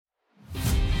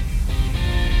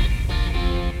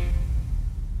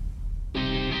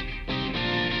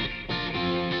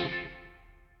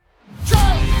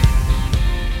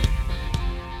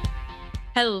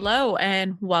Hello,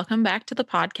 and welcome back to the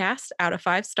podcast Out of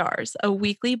Five Stars, a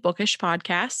weekly bookish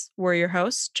podcast. We're your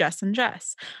hosts, Jess and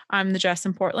Jess. I'm the Jess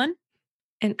in Portland.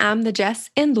 And I'm the Jess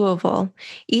in Louisville.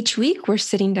 Each week, we're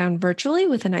sitting down virtually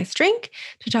with a nice drink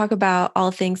to talk about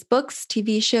all things books,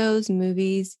 TV shows,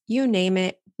 movies, you name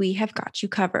it, we have got you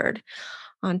covered.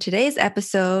 On today's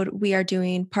episode, we are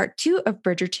doing part 2 of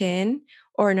Bridgerton,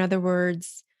 or in other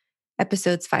words,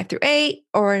 episodes 5 through 8,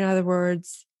 or in other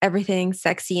words, everything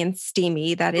sexy and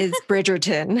steamy that is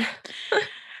Bridgerton.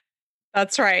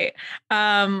 That's right.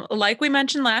 Like we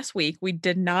mentioned last week, we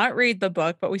did not read the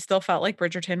book, but we still felt like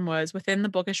Bridgerton was within the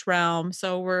bookish realm.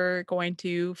 So we're going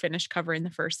to finish covering the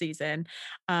first season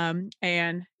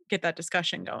and get that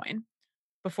discussion going.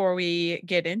 Before we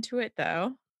get into it,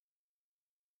 though,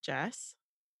 Jess,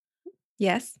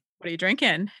 Yes. what are you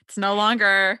drinking? It's no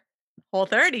longer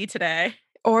Whole30 today.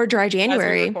 Or Dry As we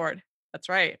January. record. That's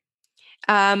right.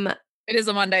 It is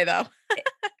a Monday, though.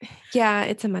 Yeah,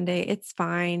 it's a Monday. It's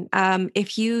fine.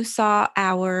 If you saw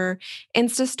our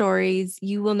Insta stories,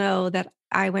 you will know that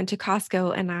I went to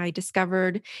Costco and I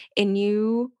discovered a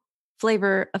new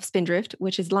flavor of Spindrift,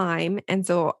 which is lime. And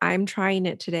so I'm trying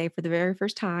it today for the very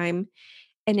first time.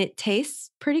 And it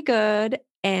tastes pretty good.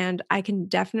 And I can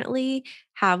definitely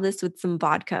have this with some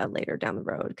vodka later down the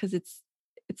road because it's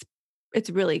it's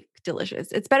really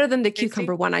delicious. It's better than the Tasty.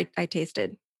 cucumber one I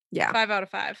tasted. Yeah. 5 out of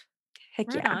 5. Heck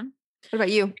Right yeah. on. What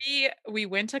about you? We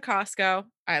went to Costco.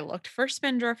 I looked for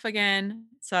Spindrift again.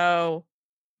 So,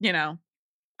 I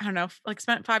don't know, like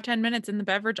spent 5-10 minutes in the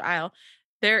beverage aisle.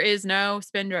 There is no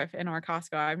Spindrift in our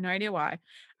Costco. I have no idea why.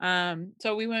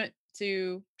 So we went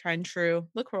to Tried and True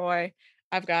LaCroix.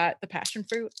 I've got the passion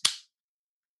fruit.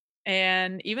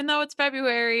 And even though it's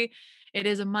February, it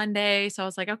is a Monday. So I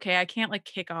was like, okay, I can't like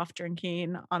kick off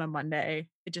drinking on a Monday.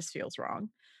 It just feels wrong.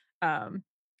 Um,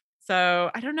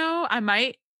 so I don't know. I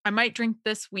might drink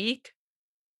this week.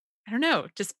 I don't know.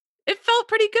 Just it felt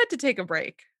pretty good to take a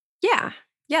break. Yeah.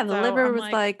 Yeah. The So liver I'm was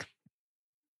like, like,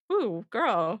 ooh,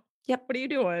 girl, yep. what are you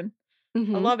doing? I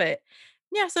Hmm. love it.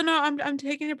 Yeah, so no, I'm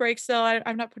taking a break still.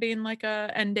 I'm not putting like a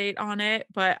end date on it,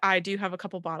 but I do have a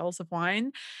couple bottles of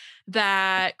wine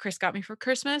that Chris got me for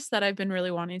Christmas that I've been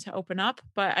really wanting to open up,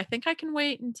 but I think I can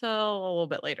wait until a little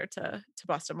bit later to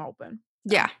bust them open.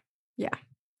 So, Yeah. Yeah.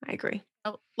 I agree.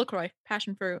 oh, LaCroix,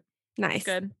 passion fruit. It's Nice.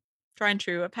 good. Try and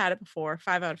true. I've had it before.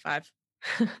 5 out of 5.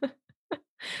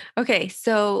 Okay.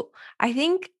 So I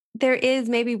think there is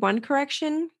maybe one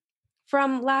correction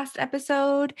from last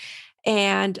episode.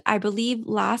 And I believe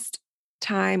last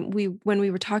time when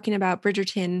we were talking about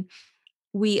Bridgerton,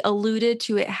 we alluded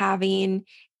to it having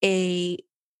a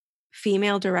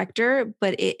female director,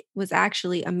 but it was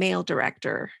actually a male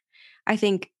director. I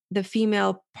think the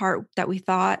female part that we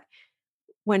thought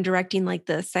when directing like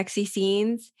the sexy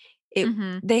scenes, it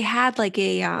Mhm. they had like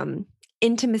a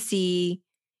intimacy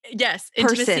Yes,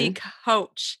 intimacy person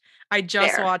coach. I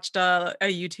just there. watched a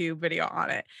YouTube video on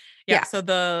it. Yeah, Yeah, so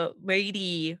the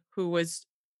lady who was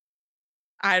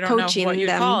I don't know what coaching you'd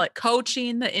call them. it,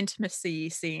 coaching the intimacy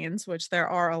scenes, which there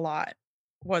are a lot,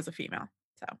 was a female.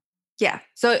 So, Yeah.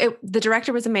 So the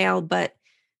director was a male, but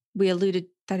we alluded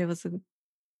that it was a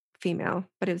female,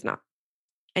 but it was not.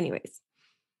 Anyways.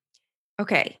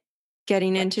 Okay.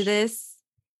 Getting into which this.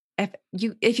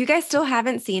 If you guys still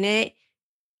haven't seen it,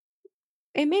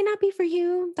 it may not be for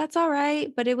you. That's all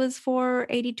right. But it was for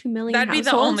 82 million that'd be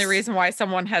the only households. reason why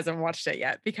someone hasn't watched it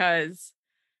yet because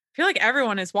I feel like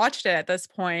everyone has watched it at this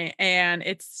point, and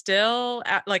it's still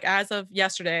like as of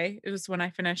yesterday, it was when I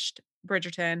finished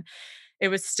Bridgerton. It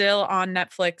was still on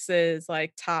Netflix's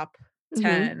like top Hmm.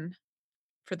 10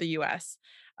 for the US.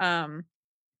 Um,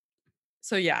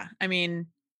 so yeah, I mean,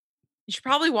 you should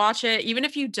probably watch it, even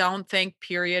if you don't think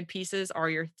period pieces are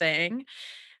your thing,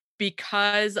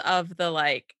 because of the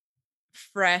like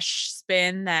fresh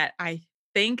spin that I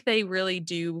think they really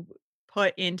do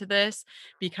put into this,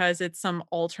 because it's some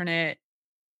alternate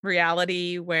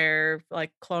reality where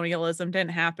like colonialism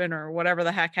didn't happen or whatever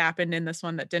the heck happened in this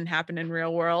one that didn't happen in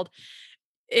real world.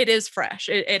 It is fresh.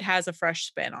 It has a fresh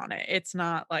spin on it. It's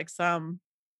not like some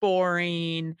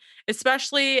boring,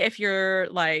 especially if you're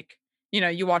like,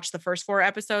 you watch the first 4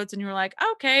 episodes and you're like,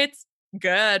 "Okay, it's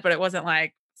good," but it wasn't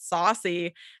like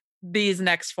saucy. These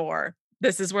next 4,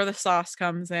 this is where the sauce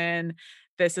comes in.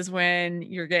 This is when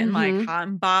you're getting like Hmm. hot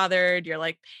and bothered. You're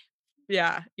like,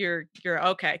 yeah, you're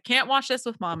okay. Can't watch this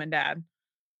with mom and dad.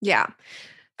 Yeah.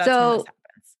 That's when this So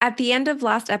happens. at the end of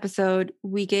last episode,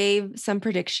 we gave some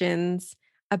predictions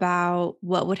about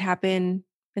what would happen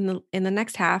in the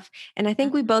next half. And I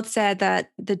think we Mhm. both said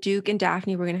that the Duke and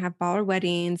Daphne were going to have baller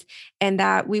weddings and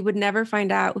that we would never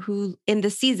find out who in the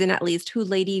season at least who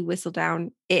Lady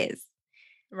Whistledown is.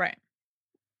 Right.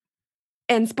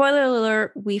 And spoiler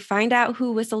alert, we find out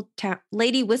who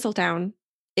Lady Whistletown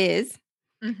is.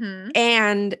 Mhm.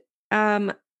 And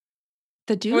the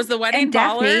Was Duke the and wedding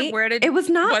baller? Daphne, Where it did was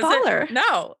not was it? baller.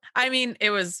 No. I mean, it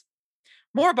was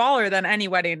more baller than any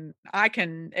wedding I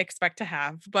can expect to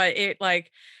have, but it,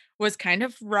 like, was kind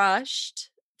of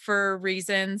rushed for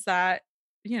reasons that,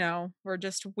 were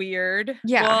just weird.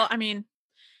 Yeah. Well, I mean,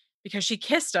 because she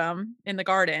kissed him in the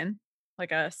garden,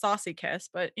 like a saucy kiss,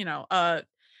 but,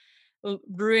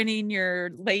 ruining your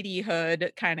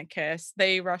ladyhood kinda kiss.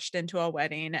 They rushed into a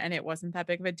wedding, and it wasn't that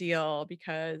big of a deal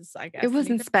because I It guess wasn't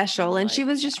neither special, and she like,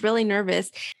 was yeah. just really nervous.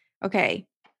 Okay,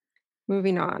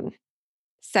 moving on.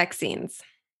 Sex scenes.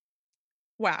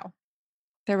 Wow.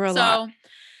 There were a lot. So,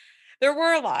 there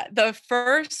were a lot. The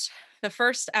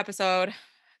first episode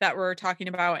that we're talking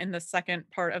about in the second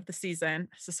part of the season,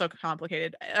 this is so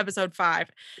complicated, episode 5,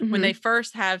 when they Mhm.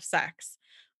 first have sex,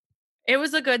 it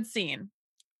was a good scene.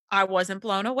 I wasn't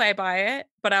blown away by it,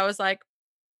 but I was like,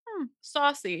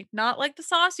 saucy. Not like the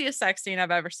sauciest sex scene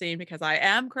I've ever seen because I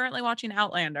am currently watching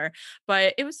Outlander,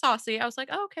 but it was saucy. I was like,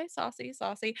 "Oh, okay, saucy,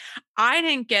 saucy." I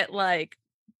didn't get like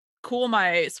cool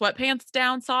my sweatpants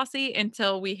down saucy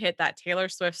until we hit that Taylor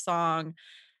Swift song,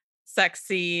 sex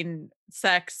scene,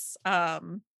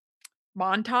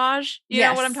 montage. You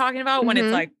know what I'm Yes. talking about? When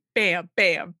it's like Mhm. bam,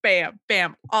 bam, bam,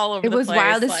 bam, all over It the was place.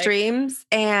 Wildest Like, Dreams,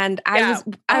 and I yeah. was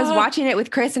I was watching it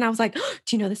with Chris, and I was like,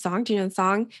 "Do you know the song? Do you know the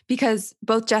song?" Because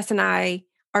both Jess and I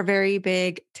are very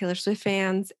big Taylor Swift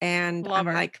fans, and Love I'm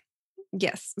her. like,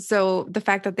 "Yes." So the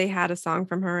fact that they had a song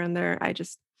from her in there,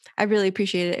 I really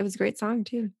appreciate it. It was a great song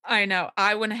too. I know.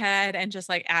 I went ahead and just,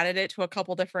 like, added it to a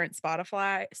couple different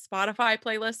Spotify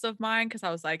playlists of mine because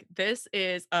I was like, "This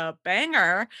is a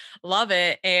banger. Love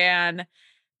it." And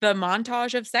the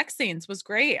montage of sex scenes was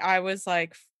great. I was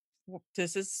like,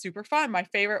 This is super fun." My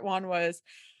favorite one was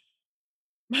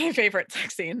my favorite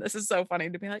sex scene. This is so funny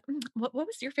to be like, what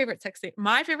was your favorite sex scene?"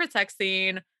 My favorite sex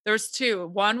scene, there was 2.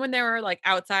 One when they were, like,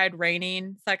 outside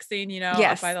raining sex scene, up by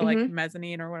Yes. the, like, Mhm.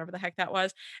 mezzanine or whatever the heck that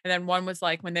was, and then one was,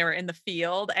 like, when they were in the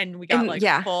field and we got, And like,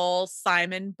 yeah. full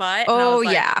Simon butt, and I Oh, was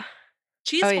like, yeah. Oh,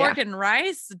 "Cheese, yeah. pork, and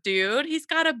rice, dude. He's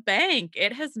got a bank.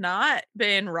 It has not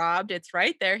been robbed. It's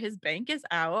right there. His bank is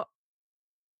out."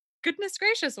 Goodness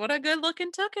gracious, what a good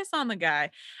looking tuchus on the guy.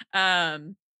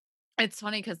 Um it's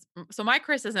funny because so my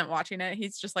Chris isn't watching it,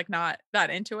 he's just, like, not that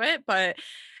into it, but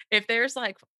if there's,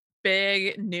 like,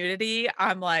 big nudity,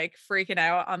 I'm, like, freaking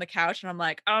out on the couch, and I'm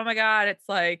like, "Oh my god," it's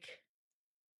like,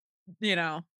 you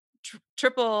know,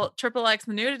 triple X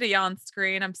nudity on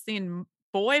screen, I'm seeing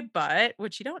boy butt,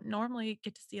 which you don't normally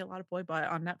get to see a lot of boy butt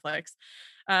on Netflix.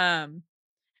 Um,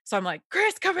 so I'm like,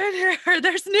 "Chris, come in here,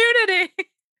 there's nudity."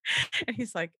 And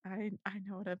he's like, "I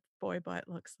know what a boy butt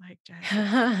looks like, Jess.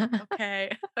 It's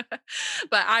okay."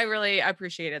 But I really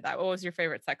appreciated that. What was your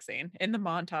favorite sex scene in the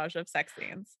montage of sex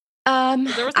scenes? Um,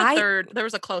 'Cause I there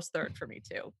was a close third for me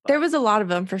too, there but was a lot of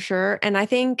them for sure, and I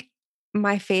think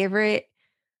my favorite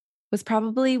was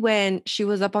probably when she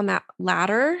was up on that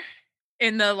ladder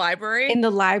in the in library? the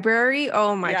library.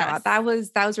 Oh my god, Yes.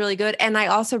 that was really good, and I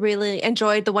also really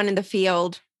enjoyed the one in the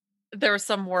field. There was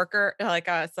some worker, like,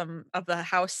 some of the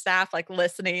house staff, like,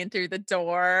 listening through the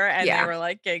door, and they Yeah. were,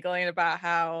 like, giggling about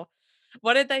how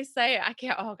what did they say?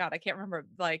 Oh god, I can't remember,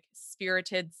 like,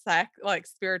 spirited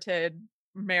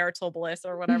marital bliss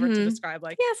or whatever to Mhm. describe,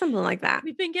 like, Yeah, something like that.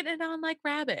 "We've been getting it on like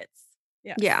rabbits."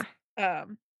 Yeah. Yes.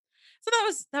 Um, so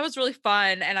that was really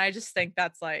fun, and I just think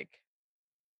that's, like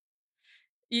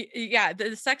yeah,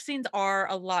 the sex scenes are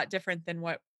a lot different than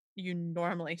what you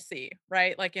normally see,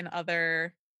 right? Like, in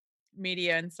other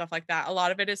media and stuff like that. A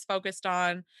lot of it is focused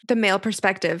on The male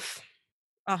perspective.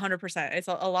 100%. It's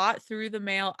a lot through the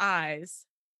male eyes.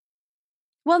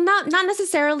 Well, not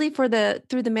necessarily for the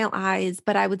through the male eyes,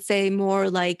 but I would say more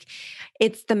like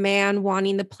it's the man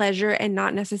wanting the pleasure and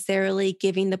not necessarily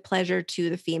giving the pleasure to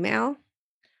the female.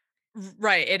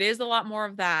 Right, it is a lot more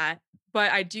of that,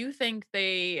 but I do think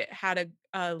they had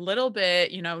a little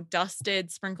bit,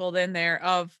 dusted, sprinkled in there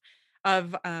of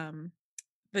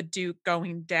the Duke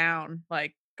going down,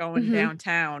 like, going Mhm.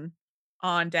 downtown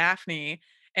on Daphne,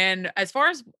 and as far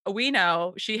as we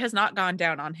know, she has not gone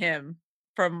down on him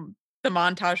from the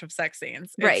montage of sex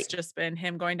scenes. It's Right. just been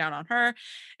him going down on her,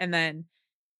 and then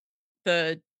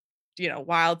the,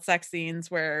 wild sex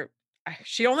scenes where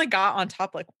she only got on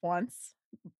top, like, once.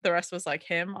 The rest was, like,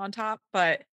 him on top,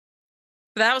 but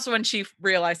that was when she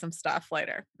realized some stuff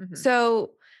later. Mhm.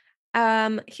 So,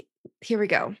 here we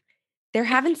go. They're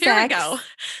having Here we go. sex.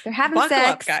 They're having Buckle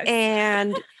up, sex, guys.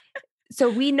 and so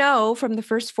we know from the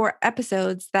first 4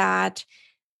 episodes that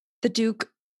the Duke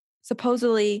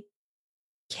supposedly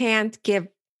can't give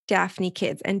Daphne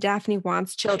kids, and Daphne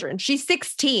wants children. She's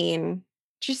 16.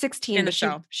 She's 16, in the but she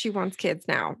show. she wants kids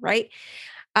now, right?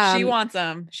 She Um, wants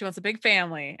them. She wants a big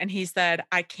family, and he said,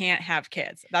 "I can't have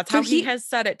kids." That's so how he he has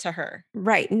said it to her.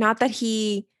 right, not that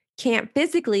he can't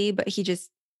physically, but he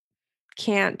just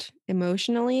can't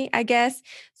emotionally, I guess.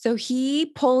 So he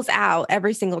pulls out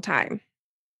every single time.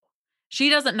 She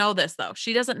doesn't know this though.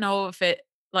 She doesn't know if it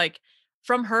like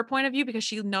from her point of view because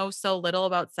she knows so little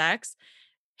about sex.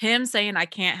 Him saying I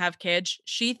can't have kids,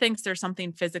 she thinks there's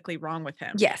something physically wrong with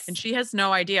him. And Yes. she has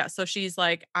no idea. So she's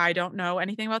like, I don't know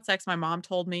anything about sex. My mom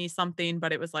told me something,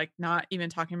 but it was like not even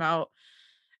talking about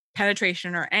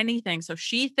penetration or anything. So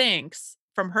she thinks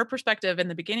from her perspective in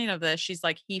the beginning of this, she's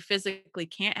like, he physically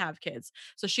can't have kids.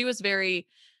 So she was very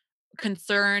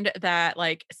concerned that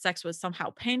like sex was somehow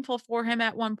painful for him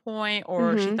at one point,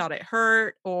 or she Mhm. thought it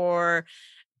hurt, or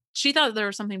she thought there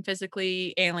was something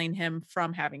physically ailing him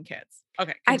from having kids.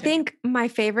 Okay, I continue. think my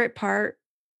favorite part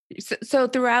so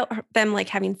throughout them, like,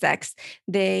 having sex,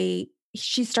 they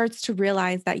she starts to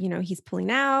realize that, he's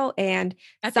pulling out and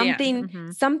At the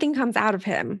end. something comes out of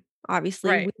him. Obviously,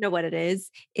 we Right. know what it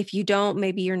is. If you don't,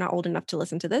 maybe you're not old enough to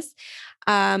listen to this.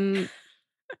 Um,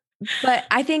 but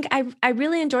I think I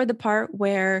really enjoyed the part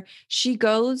where she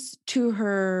goes to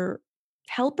her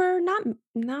helper, not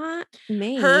Her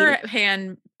maid.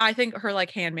 hand, I think her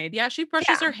like handmaid. Yeah, she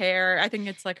brushes her Yeah. hair. I think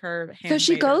it's like her So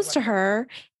she handmaid or goes to whatever. her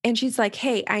and she's like,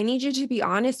 "Hey, I need you to be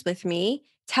honest with me.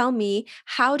 Tell me,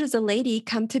 how does a lady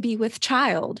come to be with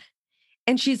child?"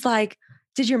 And she's like,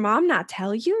 "Did your mom not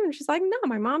tell you?" And she's like, "No,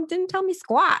 my mom didn't tell me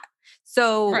squat."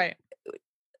 So Right. it's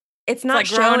It's not like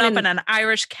growing shown up in in an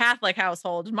Irish Catholic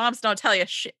household. Moms don't tell you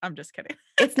shit. I'm just kidding.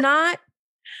 it's not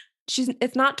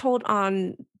it's not told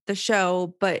on the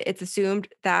show, but it's assumed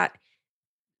that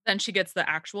Then she gets the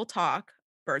actual talk,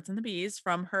 birds and the bees,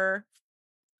 from her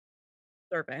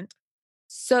servant.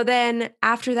 so then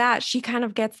after that, she kind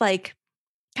of gets like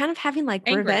kind of having like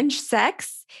Angry. revenge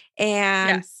sex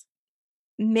and Yes.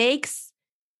 makes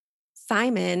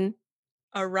Simon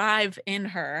Arrive in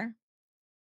her.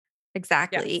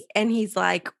 exactly. Yes. And he's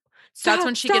like, That's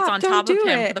when "Stop, she gets stop, on don't top of do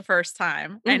him for it." the first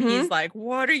time, and he's Mhm. like,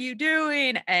 "What are you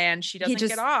doing?" And she He doesn't get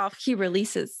just off. he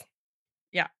releases.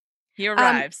 Yeah. He Um,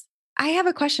 arrives. I have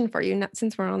a question for you,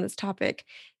 since we're on this topic.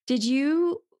 Did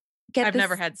you get I've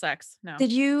never this had sex. No.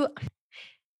 did you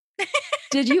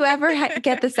did you ever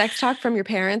get the sex talk from your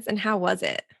parents, and how was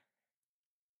it?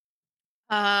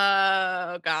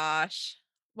 Oh gosh.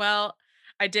 Well,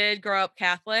 I did grow up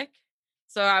Catholic,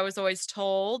 so I was always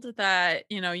told that,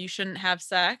 you shouldn't have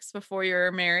sex before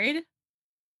you're married.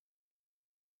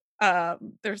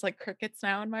 There's like crickets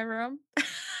now in my room.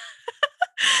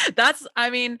 I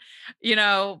mean, you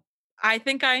know, I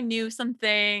think I knew some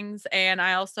things and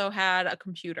I also had a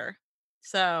computer.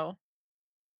 So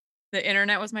the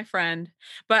internet was my friend,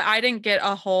 but I didn't get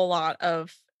a whole lot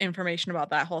of information about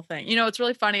that whole thing. It's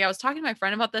really funny. I was talking to my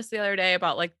friend about this the other day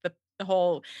about like the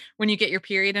whole when you get your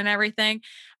period and everything.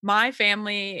 My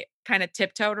family kind of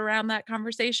tiptoed around that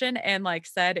conversation and like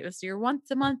said it was your once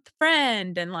a month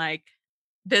friend and like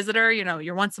visitor,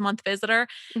 your once a month visitor.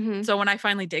 Mhm. So when I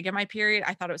finally did get my period,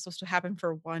 I thought it was supposed to happen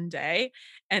for one day.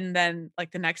 And then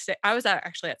like the next day, I was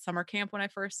actually at summer camp when I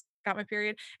first got my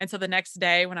period. And so the next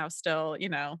day when I was still,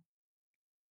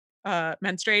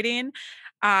 menstruating,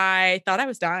 I thought I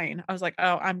was dying. I was like,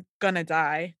 "Oh, I'm gonna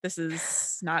die. This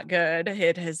is not good.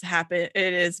 It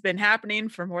has been happening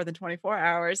for more than 24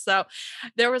 hours." So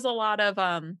there was a lot of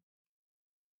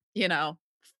you know,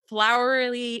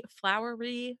 flowery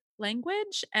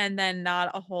language and then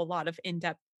not a whole lot of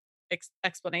in-depth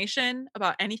explanation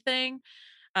about anything.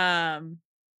 Um,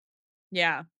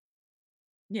 yeah,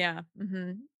 yeah,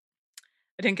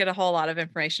 I didn't get a whole lot of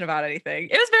information about anything.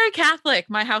 It was very Catholic.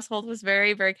 My household was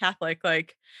very, very Catholic.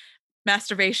 Like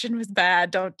masturbation was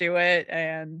bad, don't do it,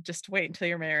 and just wait until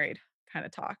you're married kind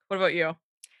of talk. What about you?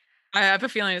 I have a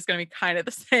feeling it's gonna be kind of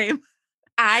the same.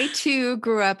 I too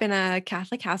grew up in a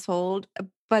Catholic household,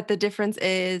 but the difference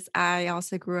is I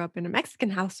also grew up in a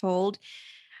Mexican household.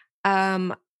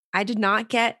 Um, I did not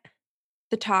get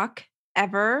the talk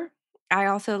ever. I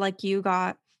also, like you,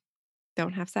 got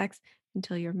don't have sex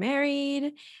until you're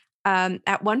married.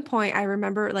 At one point, I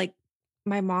remember like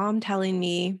my mom telling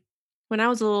me when I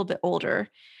was a little bit older,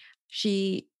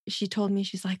 she told me,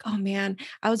 she's like, "Oh man,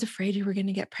 I was afraid you were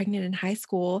gonna get pregnant in high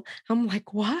school." I'm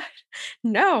like, "What?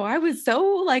 No, I was so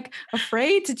like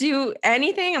afraid to do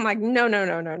anything." I'm like, "No, no,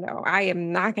 no, no, no. I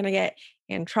am not gonna get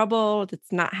in trouble.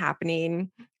 That's not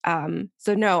happening."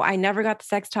 So no, I never got the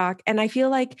sex talk. And I feel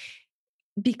like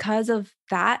because of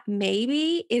that,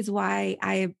 maybe is why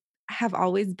I have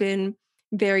always been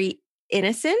very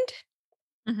innocent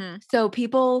Mhm. So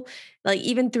people, like,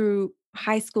 even through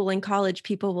high school and college,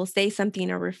 people will say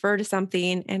something or refer to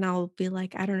something, and I'll be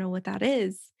like, "I don't know what that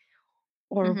is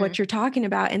or Mhm. what you're talking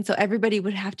about." And so everybody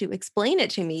would have to explain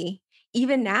it to me.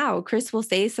 Even now, Chris will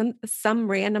say some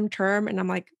random term, and I'm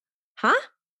like, "Huh?"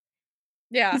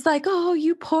 Yeah. He's like, "Oh,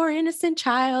 you poor innocent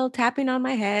child," tapping on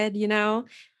my head, you know?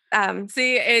 Um,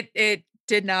 See, it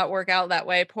did not work out that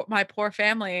way. My poor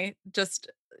family just,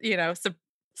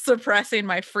 suppressing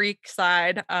my freak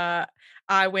side.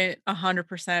 I went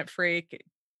 100% freak.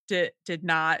 Did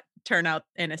not turn out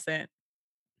innocent.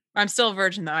 I'm still a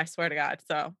virgin though, I swear to God.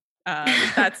 So,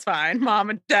 that's fine. Mom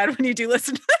and dad, when you do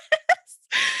listen to this.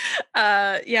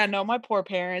 Yeah, no, my poor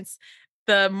parents,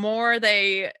 the more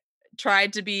they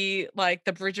tried to be like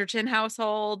the Bridgerton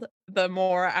household, the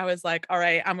more I was like, all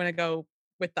right, I'm gonna go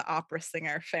with the opera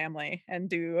singer family and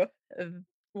do uh,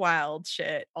 wild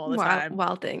shit all the wild time.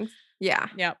 wild things. Yeah.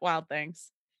 Yeah, wild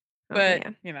things. Oh, But,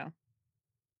 man.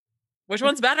 which That's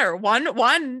one's better?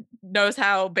 One knows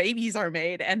how babies are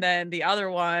made, and then the other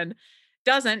one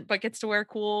doesn't, but gets to wear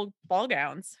cool ball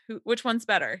gowns. Which one's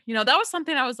better? That was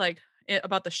something I was like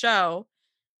about the show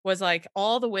was like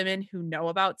all the women who know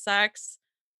about sex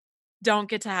don't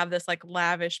get to have this like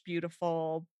lavish,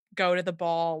 beautiful, go to the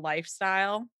ball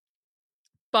lifestyle,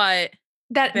 but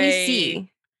that we they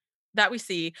see. that we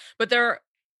see, but they're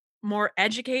more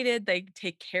educated, they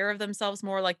take care of themselves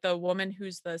more, like the woman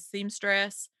who's the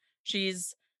seamstress,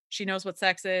 she's she knows what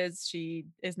sex is, she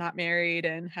is not married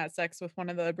and has sex with one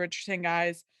of the Bridgerton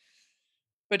guys,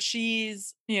 but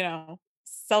she's,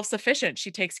 self-sufficient,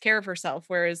 she takes care of herself,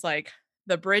 whereas, like,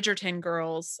 the Bridgerton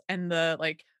girls and the,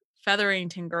 like,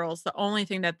 Featherington girls, the only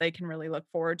thing that they can really look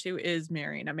forward to is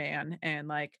marrying a man and,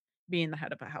 like, being the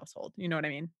head of a household, you know what I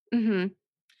mean? Mhm.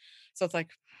 So it's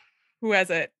like, who has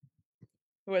it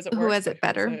who has it Who worse, has but it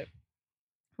better?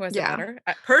 who has it Yeah. better?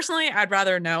 Personally, I'd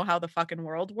rather know how the fucking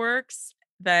world works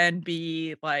than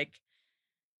be, like,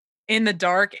 in the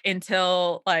dark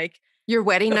until, like, Your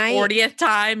wedding the night? 40th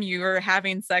time you're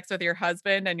having sex with your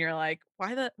husband and you're like,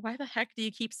 "Why the heck do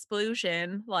you keep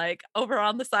splooging, like, over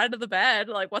on the side of the bed?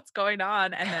 Like, what's going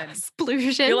on?" And then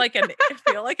Splusion? feel like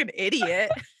an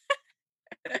idiot.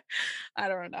 I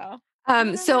don't know. I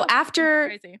don't So know. It's after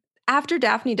crazy.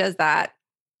 Daphne does that,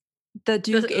 the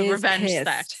Duke The is revenge pissed.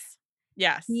 sex.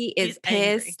 Yes, He is he's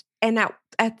angry. pissed, and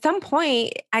at some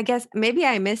point, I guess maybe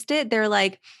I missed it, they're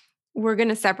like, "We're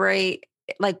gonna separate,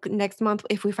 like, next month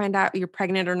if we find out you're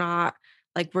pregnant or not,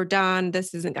 like, we're done,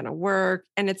 this isn't gonna work,"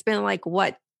 and it's been, like,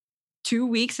 what, 2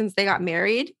 weeks since they got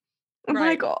married? I'm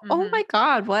like, Right. "Oh Mhm. my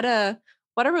god, what a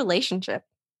relationship."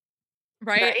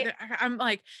 Right? Right? I'm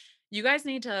like, you guys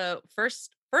need to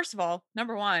first of all,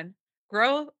 number 1,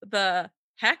 grow the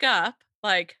heck up,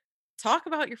 like, talk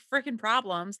about your freaking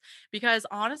problems because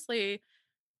honestly,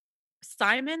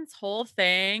 Simon's whole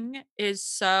thing is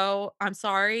so I'm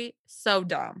sorry, so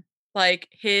dumb. Like,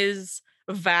 his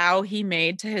vow he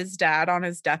made to his dad on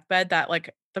his deathbed that,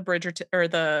 like, the Bridgerton or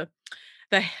the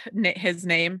h na his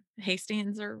name,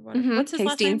 Hastings or Mhm, what's his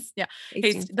last name? Hastings. Yeah,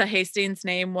 Hastings. The Hastings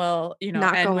name will,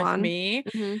 Not end go with on. me.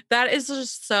 Mhm. That is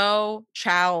just so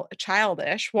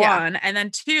childish, Yeah. 1, and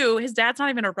then 2, his dad's not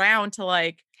even around to,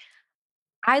 like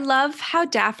I love how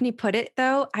Daphne put it,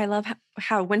 though. I love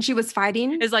how when she was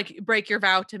fighting. is like, "Break your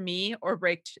vow to me or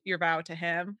break t your vow to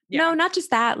him." Yeah. No, not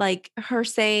just that, like, her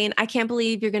saying, "I can't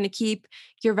believe you're gonna keep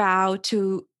your vow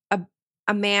to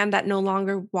a man that no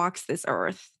longer walks this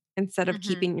earth instead of Mhm.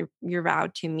 keeping your vow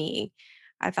to me."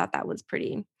 I thought that was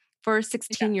pretty for a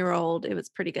Yeah. 16-year-old, it was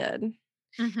pretty good.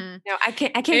 Mhm. No, I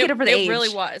can't It get over the it really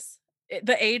age. was.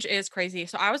 The age is crazy.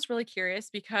 So I was really curious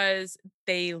because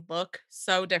they look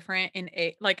so different in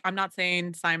like, I'm not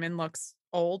saying Simon looks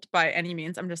old by any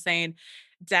means. I'm just saying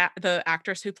the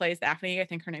actress who plays Daphne, I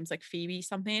think her name's like Phoebe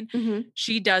something. Mhm.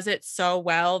 She does it so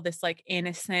well. This like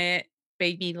innocent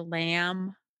baby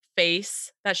lamb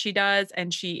face that she does,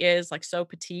 and she is like so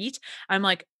petite. I'm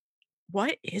like,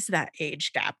 what is that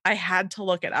age gap? I had to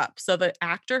look it up. So the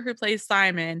actor who plays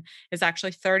Simon is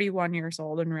actually 31 years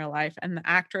old in real life, and the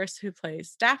actress who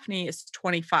plays Daphne is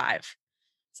 25.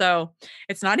 So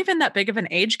it's not even that big of an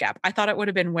age gap. I thought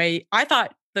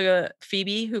the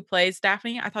Phoebe who plays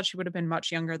Daphne, I thought she would have been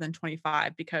much younger than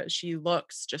 25 because she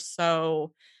looks just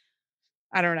so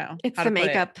I don't know It's how the to put it.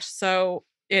 makeup. So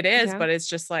it is, Yeah. but it's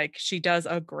just like she does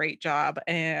a great job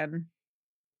and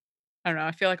I don't know,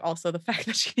 I feel like also the fact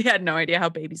that she had no idea how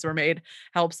babies were made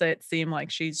helps it seem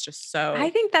like she's just I so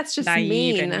think that's just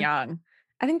naive and mean. young.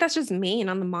 I think that's just mean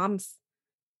on the mom's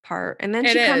part, and then It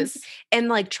she comes is. and,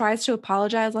 like, tries to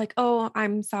apologize, like, "Oh,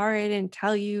 I'm sorry, I didn't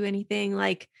tell you anything,"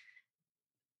 like,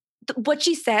 what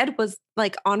she said was,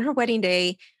 like, on her wedding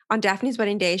day, on Daphne's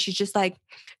wedding day, she's just like,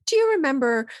 "Do you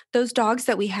remember those dogs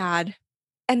that we had?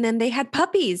 And then they had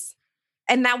puppies,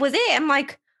 and that was it." I'm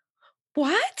like,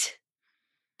 "What?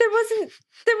 There wasn't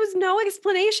there was no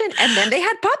explanation, and then they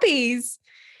had puppies."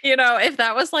 If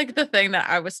that was like the thing that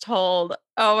I was told,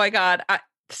 oh my God,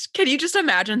 can you just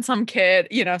imagine some kid,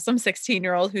 some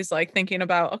 16-year-old who's like thinking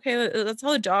about, okay, that's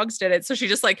how the dogs did it. So she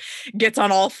just like gets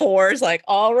on all fours, like,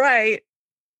 all right,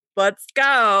 let's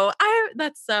go.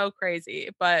 That's so crazy.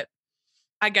 But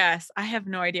I guess I have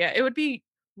no idea. It would be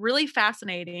really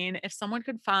fascinating if someone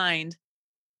could find.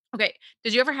 Okay,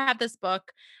 did you ever have this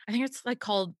book? I think it's like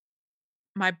called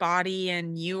My Body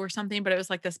and You or something, but it was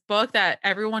like this book that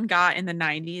everyone got in the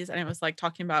 90s, and it was like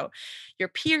talking about your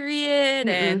period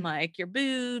and Mm-mm. like your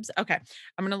boobs. Okay,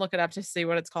 I'm gonna look it up to see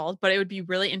what it's called, but it would be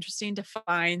really interesting to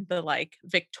find the like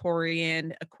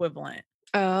Victorian equivalent.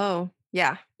 Oh,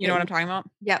 yeah. You know what I'm talking about?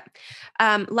 Yep.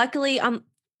 Luckily,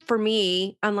 for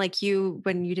me, unlike you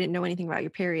when you didn't know anything about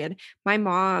your period, my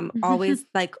mom always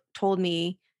like told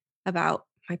me about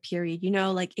my period.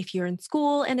 Like if you're in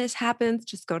school and this happens,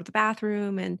 just go to the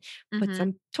bathroom and put Mhm.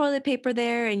 some toilet paper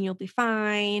there and you'll be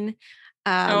fine.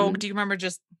 Oh, Um, do you remember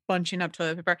just bunching up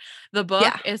toilet paper? The book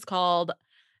yeah. is called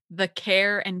The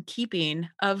Care and Keeping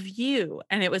of You,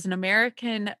 and it was an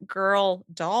American Girl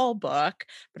doll book,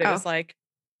 but it Oh, was, like,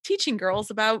 teaching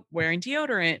girls about wearing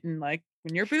deodorant and, like,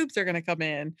 when your boobs are gonna come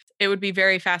in. It would be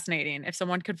very fascinating if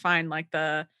someone could find, like,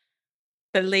 the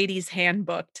lady's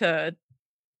handbook to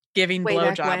giving way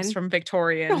back blowjobs when. from Oh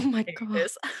Victorian my God.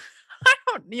 ages. I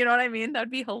don't, you know what I mean? That'd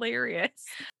be hilarious.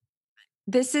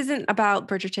 This isn't about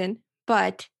Bridgerton,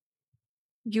 but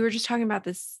you were just talking about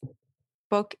this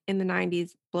book in the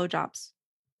 90s, blowjobs.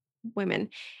 Women.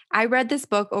 I read this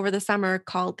book over the summer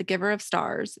called The Giver of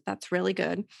Stars. That's really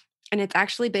good. And it's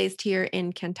actually based here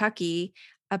in Kentucky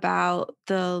about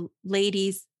the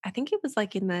ladies, I think it was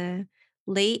like in the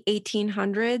late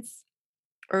 1800s,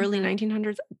 early Mhm,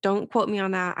 1900s. Don't quote me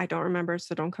on that. I don't remember,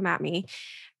 so don't come at me.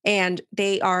 And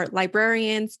they are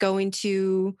librarians going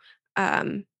to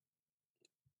um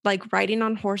like riding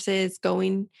on horses,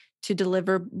 going to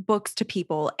deliver books to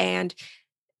people, and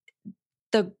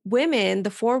the women,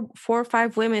 the four or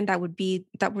five women that were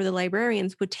the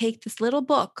librarians would take this little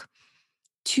book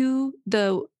to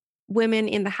the women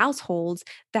in the households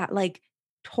that like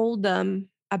told them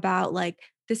about like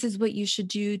this is what you should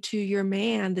do to your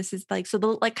man. This is like so the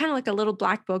like kind of like a little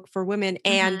black book for women.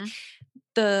 And mhm.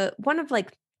 the one of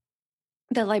like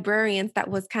the librarians that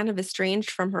was kind of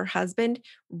estranged from her husband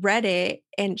read it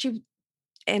and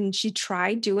she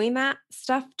tried doing that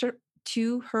stuff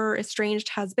to her estranged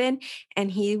husband,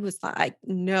 and he was like,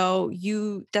 "No,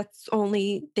 you that's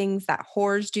only things that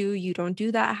whores do. You don't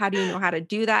do that. How do you know how to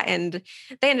do that?" And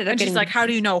they ended up And she's getting like, "How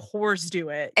do you know whores do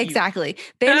it? You." exactly.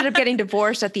 They ended up getting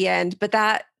divorced at the end, but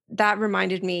that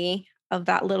reminded me of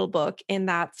that little book in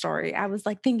that story. I was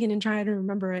like thinking and trying to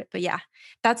remember it. But yeah,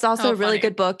 that's also How a really funny.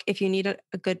 good book. If you need a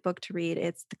good book to read,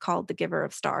 it's called The Giver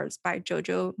of Stars by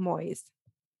Jojo Moyes.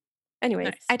 Anyways,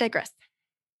 Nice. I digress.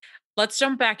 Let's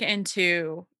jump back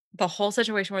into the whole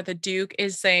situation where the Duke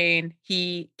is saying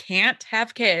he can't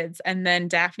have kids, and then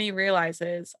Daphne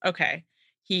realizes, okay,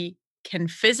 he can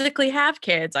physically have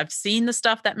kids. I've seen the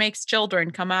stuff that makes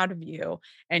children come out of you,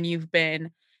 and you've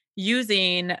been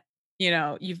using,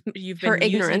 you've Her been using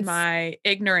ignorance. my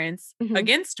ignorance Mhm.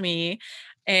 against me,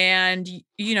 and it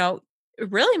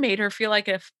really made her feel like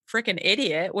a freaking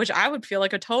idiot, which I would feel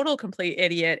like a total complete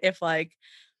idiot if like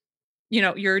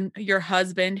your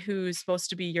husband who's supposed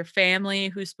to be your family,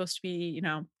 who's supposed to be,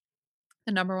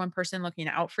 the number one person looking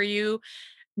out for you,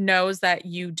 knows that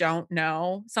you don't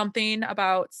know something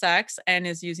about sex and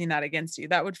is using that against you.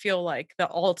 That would feel like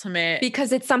the ultimate,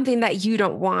 Because it's something that you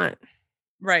don't want.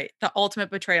 right, the ultimate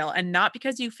betrayal. And not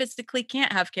because you physically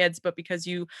can't have kids, but because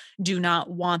you do not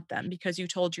want them, because you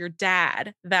told your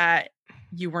dad that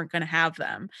you weren't going to have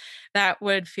them. That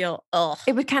would feel, ugh,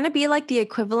 It would kinda be like the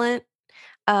equivalent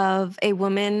of a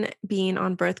woman being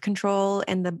on birth control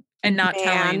and the and not man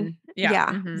telling. Yeah.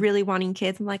 yeah, Hmm. really wanting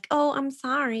kids. I'm like, "Oh, I'm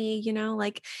sorry,"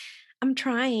 like, "I'm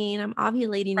trying, I'm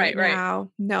ovulating right Right. Right.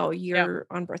 now." No, Yeah. you're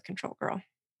on birth control, girl.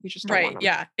 You just don't want Right,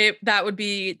 them. yeah. That would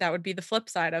be the flip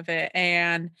side of it,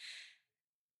 and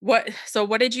what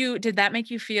did that make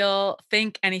you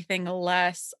think anything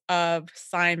less of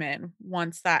Simon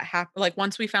once that happened? Like,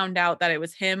 once we found out that it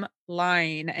was him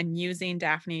lying and using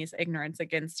Daphne's ignorance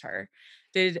against her,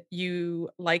 did you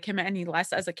like him any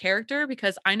less as a character?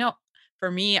 Because I know for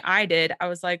me, I did. I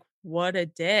was like, "What a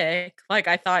dick." Like,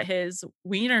 I thought his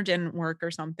wiener didn't work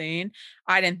or something.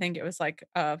 I didn't think it was like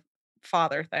a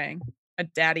father thing, a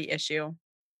daddy issue.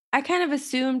 I kind of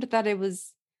assumed that it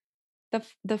was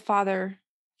the father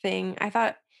thing. I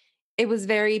thought it was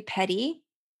very petty,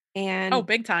 Oh, and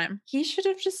big time. he should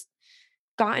have just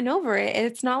gotten over it.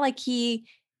 It's not like he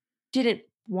didn't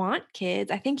want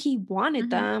kids. I think he wanted Mhm.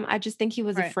 them. I just think he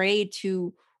was Right. afraid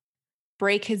to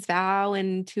break his vow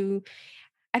and to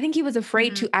I think he was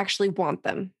afraid Mhm. to actually want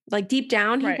them. Like deep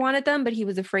down he Right. wanted them, but he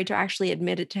was afraid to actually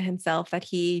admit it to himself that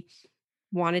he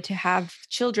wanted to have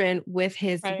children with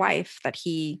his Right. wife that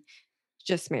he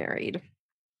just married.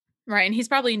 Right, and he's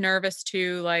probably nervous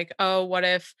too, like, "Oh, what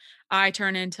if I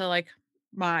turn into, like,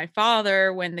 my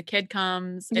father when the kid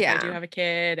comes, if I do Yeah. have a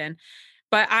kid?" And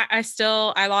but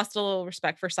I lost a little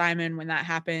respect for Simon when that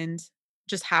happened,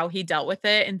 just how he dealt with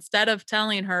it, instead of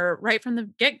telling her right from the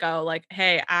get-go, like,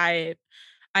 "Hey, I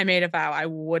made a vow I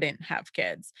wouldn't have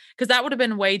kids," because that would have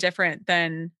been way different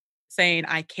than saying,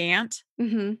 "I can't,"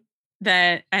 Mhm.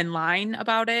 than and lying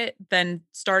about it, than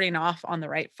starting off on the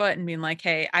right foot and being like,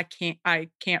 "Hey, I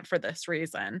can't for this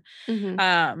reason." Mhm.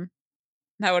 Um,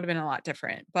 that would have been a lot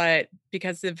different, but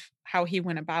because of how he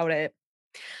went about it.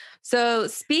 So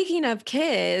speaking of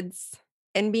kids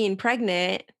and being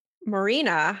pregnant,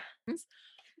 Marina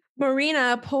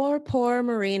Marina, poor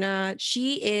Marina.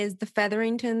 She is the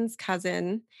Featheringtons'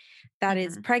 cousin that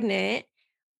is Mhm. pregnant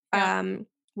Yep,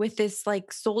 with this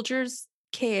like soldier's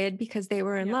kid because they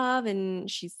were in yep. love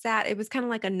and she's sad. It was kind of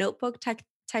like a notebook type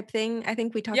thing. I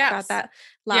think we talked about Yes. that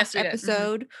Yes, last we did. Mhm.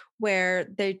 episode where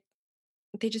they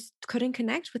just couldn't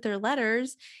connect with their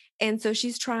letters. And so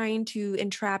she's trying to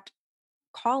entrap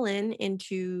Colin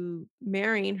into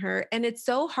marrying her. And it's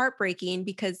so heartbreaking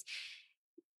because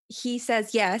he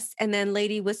says yes. And then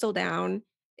Lady Whistledown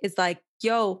is like,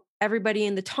 yo, everybody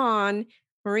in the ton,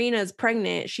 Marina's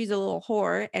pregnant. She's a little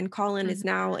whore. And Colin is Mhm.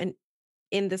 now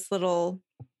in this little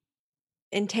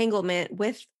entanglement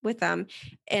with them.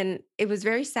 And it was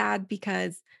very sad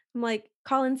because I'm like,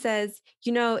 Colin says,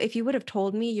 if you would have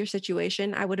told me your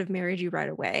situation, I would have married you right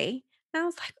away. And I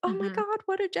was like, oh my Mhm. God,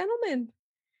 what a gentleman.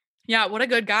 Yeah, what a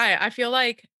good guy. I feel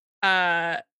like,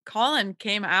 Colin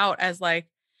came out as, like,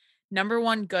 number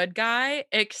 1 good guy,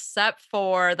 except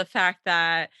for the fact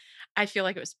that I feel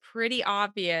like it was pretty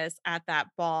obvious at that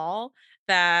ball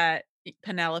that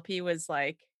Penelope was,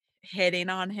 like, hitting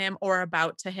on him or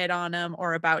about to hit on him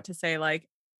or about to say, like,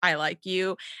 "I like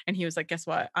you," and he was like, "Guess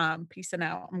what? Peacing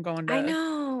out. I'm going I to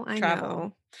know. I travel."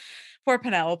 know. Poor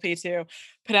Penelope too.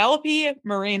 Penelope,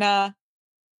 Marina,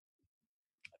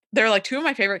 they're, like, 2 of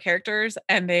my favorite characters,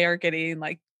 and they are getting,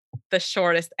 like, the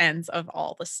shortest ends of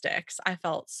all the sticks. I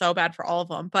felt so bad for all of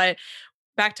them, but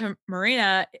back to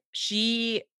Marina,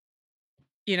 she,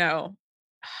 you know,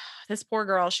 this poor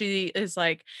girl, she is,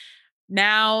 like,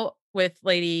 now with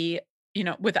Lady,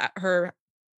 with her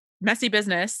messy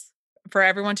business for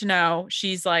everyone to know,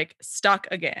 she's, like, stuck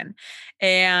again,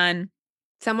 and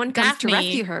Someone comes to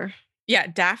rescue Daphne. her. Yeah,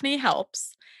 Daphne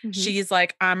helps. Mhm. She's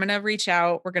like, "I'm gonna reach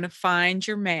out. We're gonna find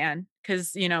your man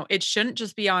because it shouldn't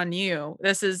just be on you.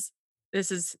 This is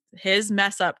his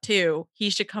mess up too.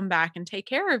 He should come back and take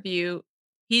care of you.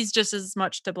 He's just as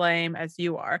much to blame as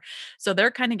you are." So they're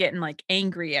kinda getting, like,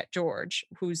 angry at George,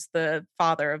 who's the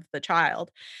father of the child,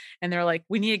 and they're like,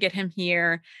 "We need to get him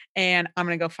here, and I'm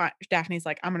gonna go find." Daphne's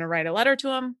like, "I'm gonna write a letter to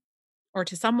him or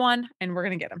to someone, and we're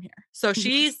gonna get him here." So Mhm.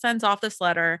 she sends off this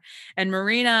letter, and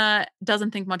Marina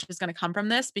doesn't think much is gonna come from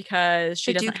this because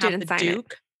she The doesn't Duke have didn't the sign it.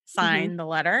 Duke Mhm. sign the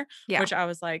letter, Yeah. which I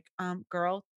was like,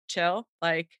 girl, chill.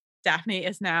 Like, Daphne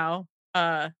is now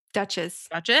a Duchess.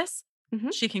 duchess.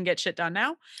 Mhm. She can get shit done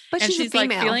now. But And she's a she's, like,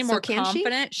 female, feeling so more can she?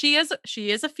 confident. She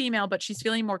is a female, but she's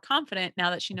feeling more confident now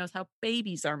that she knows how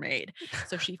babies are made.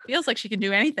 So she feels like she can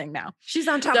do anything now. She's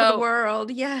on top of the So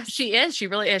world. Yes. she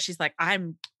really is. She's like,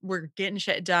 we're getting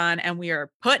shit done and we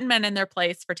are putting men in their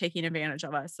place for taking advantage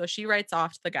of us. So she writes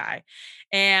off to the guy.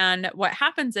 And what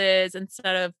happens is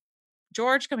instead of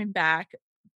George coming back,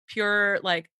 pure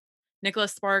like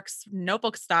Nicholas Sparks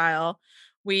notebook style,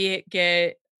 we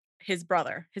get his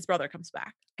brother. His brother comes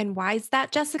back. And why is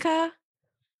that, Jessica?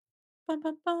 Bum,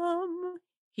 bum, bum.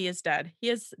 He is dead. He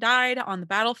has died on the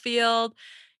battlefield.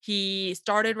 He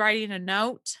started writing a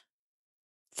note.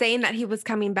 Saying that he was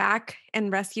coming back and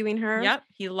rescuing her? Yep,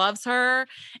 he loves her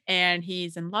and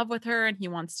he's in love with her and he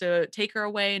wants to take her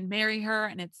away and marry her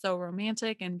and it's so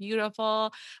romantic and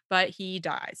beautiful, but he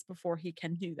dies before he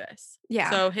can do this. Yeah.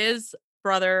 So his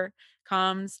brother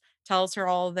comes, tells her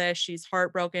all this, she's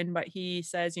heartbroken, but he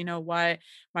says, "You know what?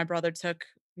 My brother took,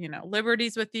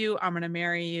 liberties with you. I'm going to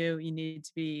marry you. You need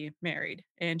to be married."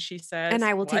 And she And says,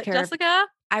 I will take "What, care of Jessica?"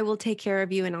 I will take care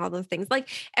of you and all those things. Like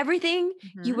everything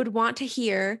you Mhm. would want to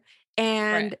hear. Right.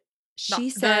 And The she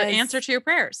the answer says to your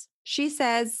prayers. she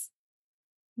says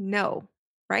no,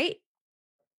 right?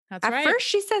 That's At right. first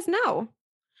she says no.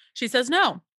 She says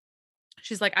no.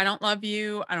 She's like, "I don't love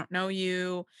you. I don't know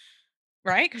you."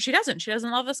 Right? Because she doesn't. She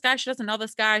doesn't love this guy. She doesn't know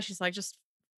this guy. She's like, "Just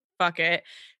fuck it."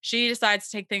 She decides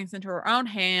to take things into her own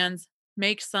hands,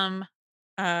 make some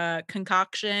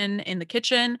concoction in the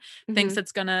kitchen, thinks Mhm.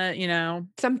 it's gonna,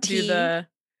 Some do tea. the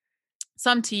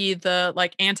some tea, the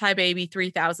like anti-baby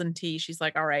 3000 tea. She's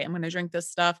like, "All right, I'm gonna drink this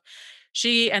stuff."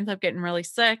 She ends up getting really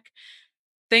sick,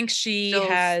 thinks she Feels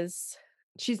has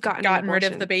she's gotten an gotten rid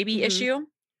of the abortion. baby Mhm. issue.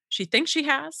 She thinks she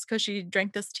has because she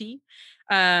drank this tea.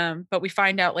 But we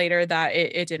find out later that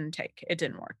it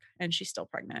didn't work, and she's still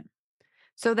pregnant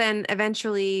So then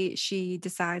eventually she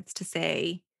decides to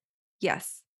say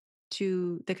yes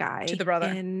to the to the guy, brother.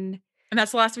 and And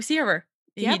that's the last we see of her.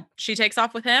 yep. She takes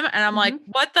off with him, and I'm like, Mhm.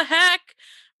 "What the heck?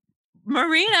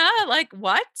 Marina, like,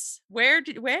 what? Where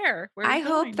are I you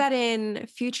hope going?" that in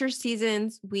future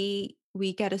seasons we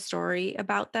get a story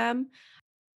about them.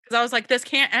 Because I was like, "This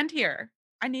can't end here.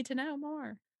 I need to know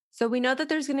more." So we know that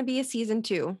there's gonna be a season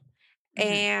 2, Mhm.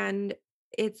 and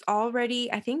it's already,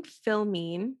 I think,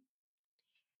 filming,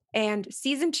 and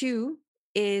season 2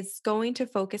 is going to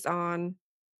focus on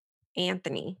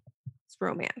Anthony's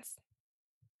romance.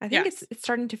 I think it's Yes. it's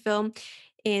starting to film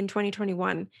in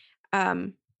 2021.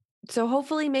 Um, so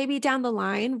hopefully maybe down the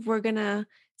line we're gonna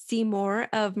see more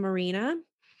of Marina.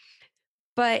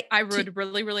 But I to would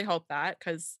really, really hope that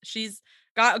because she's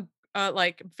got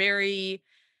like, very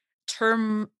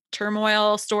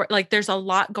turmoil story, like, there's a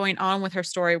lot going on with her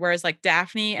story, whereas, like,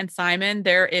 Daphne and Simon,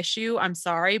 their issue, I'm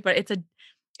sorry, but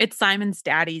it's Simon's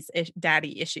daddy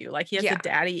issue, like, he has a yeah,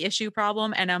 daddy issue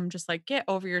problem, and I'm just like, "Get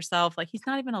over yourself," like, he's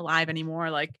not even alive anymore,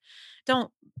 like,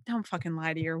 don't don't fucking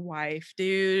lie to your wife,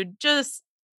 dude, just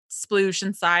sploosh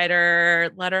inside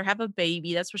her, let her have a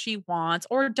baby, that's what she wants,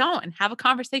 or don't, and have a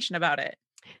conversation about it.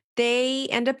 they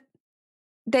end up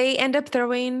they end up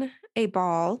throwing a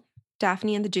ball.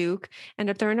 Daphne and the Duke end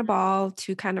up throwing a ball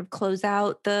to kind of close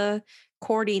out the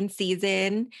courting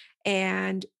season,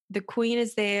 and the queen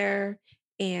is there,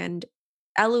 and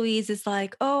Eloise is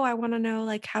like, "Oh, I want to know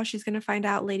like how she's going to find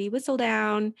out Lady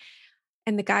Whistledown."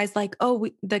 And the guy's like, "Oh,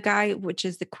 the guy, which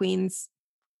is the queen's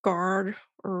guard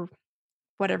or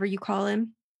whatever you call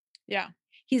him." Yeah.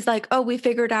 He's like, "Oh, we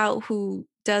figured out who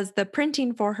does the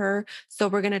printing for her, so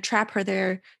we're gonna trap her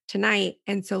there tonight."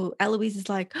 And so Eloise is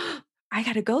like, "I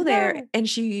gotta go there." No. And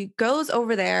she goes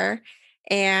over there,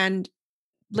 and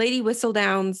Lady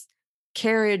Whistledown's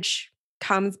carriage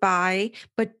comes by,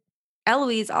 but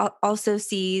Eloise also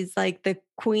sees like the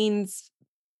queen's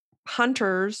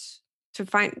hunters to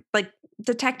find like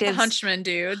The detectives. Hunchman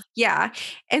dudes, Yeah.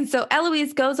 And so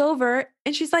Eloise goes over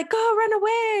and she's like, "Go run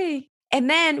away." And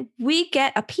then we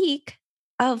get a peek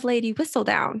of Lady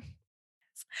Whistledown.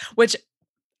 which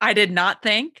I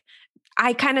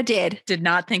I kind of did. did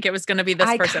not think it was gonna be this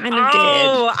I person. kind of did.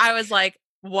 Oh, I was like,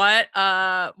 what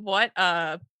a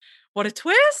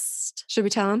twist." Should we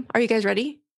tell him? Are you guys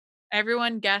ready?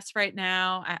 Everyone guess right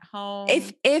now at If home.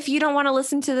 if you don't want to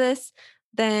listen to this,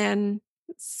 then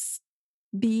s-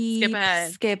 Skip beep,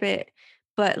 ahead. skip it.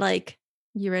 But like,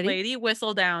 you ready? Lady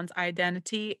Whistledown's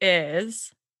identity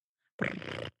is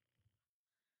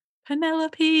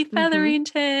Penelope Mm-hmm.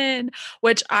 Featherington,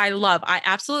 which I love. I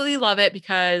absolutely love it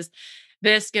because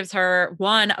this gives her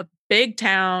one a big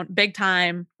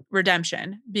time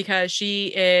redemption because she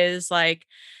is like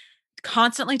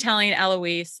constantly telling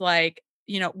Eloise like,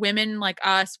 women like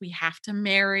us, we have to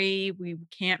marry. We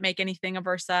can't make anything of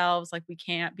ourselves. Like we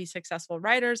can't be successful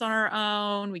writers on our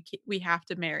own. We have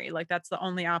to marry. Like that's the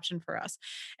only option for us.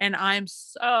 And I'm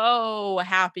so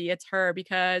happy it's her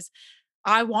because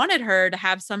I wanted her to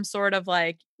have some sort of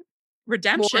like More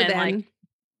redemption, like than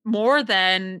more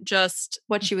than just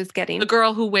what she was the getting.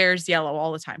 girl who wears yellow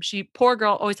all the time. She poor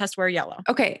girl always has to wear yellow.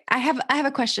 Okay, I have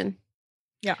a question.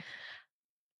 Yeah.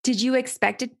 Did you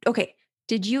expect it? Okay.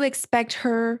 Did you expect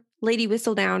her Lady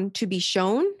Whistledown to be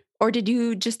shown? Or did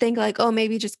you just think like, oh,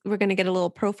 maybe just we're gonna get a little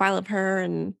profile of her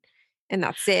and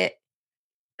that's it?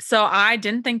 So I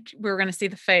didn't think we were gonna see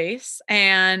the face,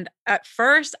 and at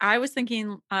first I was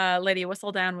thinking, Lady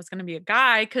Whistledown was gonna be a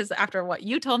guy because after what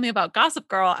you told me about Gossip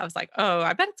Girl, I was like, "Oh,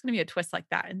 I bet it's gonna be a twist like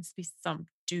that and it's be some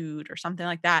dude or something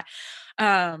like that."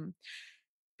 Um,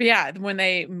 but yeah, when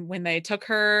they took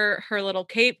her little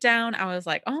cape down, I was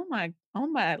like, oh my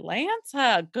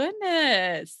Lanza,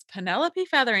 goodness, Penelope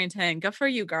Featherington, good for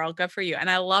you, girl, good for you." And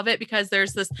I love it because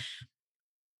there's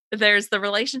the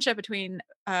relationship between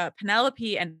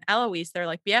Penelope and Eloise. They're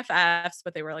like BFFs,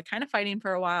 but they were like kind of fighting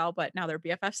for a while, but now they're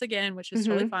BFFs again, which is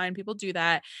totally Mhm. fine. People do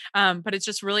that. But it's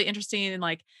just really interesting and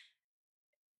like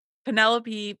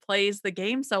Penelope plays the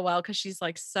game so well because she's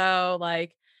like so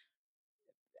like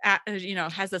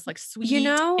has this like You sweet,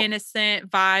 know, innocent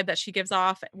vibe that she gives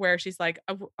off where she's like,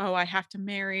 oh, I have to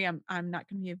marry. I'm not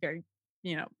going to be a very,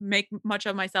 make much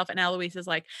of myself. And Eloise is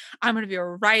like, I'm going to be a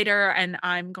writer and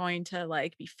I'm going to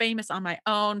like be famous on my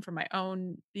own for my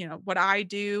own, what I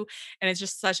do. And it's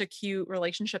just such a cute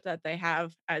relationship that they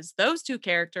have as those two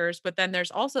characters. But then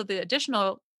there's also the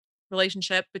additional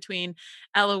relationship between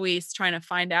Eloise trying to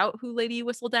find out who Lady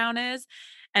Whistledown is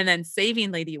and then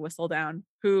saving Lady Whistledown,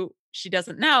 who she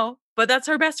doesn't know, but that's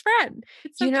her best friend.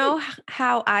 It's so you cute. know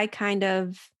how I kind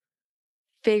of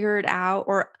figured out,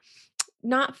 or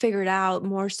not figured out,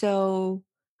 more so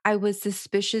I was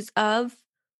suspicious of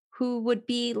who would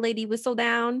be Lady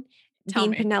Whistledown Tell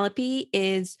being me. Penelope,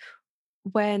 is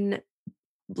when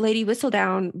Lady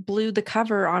Whistledown blew the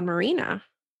cover on Marina,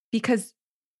 because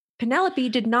Penelope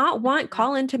did not want Mhm.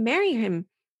 Colin to marry him,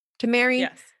 to marry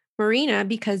Yes. Marina,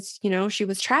 because, she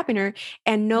was trapping her,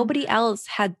 and nobody Mhm. else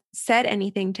had said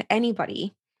anything to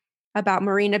anybody about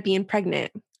Marina being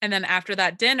pregnant. And then after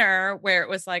that dinner where it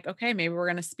was like, "Okay, maybe we're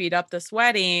gonna speed up this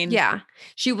wedding," Yeah.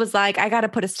 She was like, "I gotta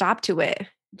put a stop to it."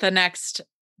 the next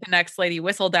the next Lady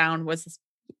Whistledown was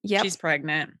Yep, she's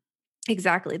pregnant.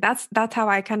 exactly. That's how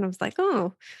I kind of was like,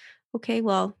 "Oh, okay,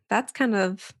 well, that's kind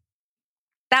of."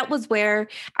 That was where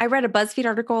I read a BuzzFeed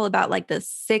article about like the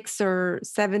 6 or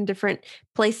 7 different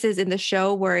places in the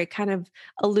show where it kind of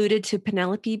alluded to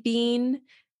Penelope being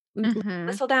Mhm.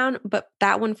 Whistledown, but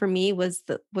that one for me was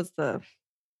the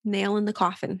nail in the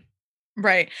coffin.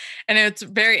 Right. And it's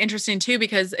very interesting too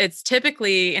because it's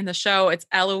typically in the show, it's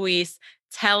Eloise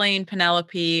telling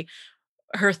Penelope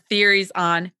her theories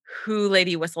on who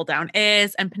Lady Whistledown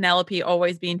is, and Penelope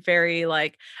always being very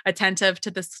like attentive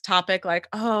to this topic, like,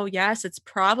 oh yes, it's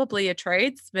probably a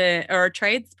tradesman or a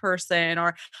tradesperson,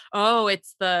 or oh,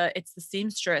 it's the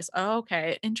seamstress. Oh,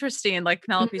 okay, interesting. Like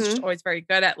Penelope's just Mhm, always very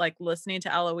good at like listening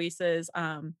to Eloise's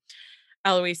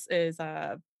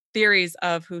theories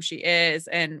of who she is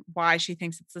and why she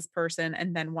thinks it's this person.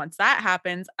 And then once that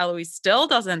happens, Eloise still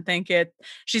doesn't think it.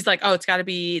 She's like, oh, it's got to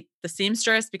be the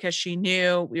seamstress because she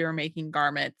knew we were making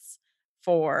garments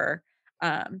for,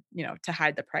 to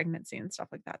hide the pregnancy and stuff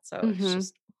like that. So it's mhm.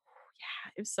 just,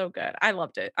 yeah, it was so good. I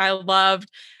loved it. I loved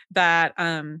that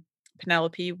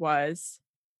Penelope was,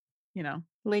 you know,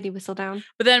 Lady Whistledown.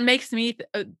 but then it makes me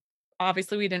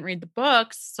obviously we didn't read the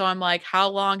books, so I'm like, how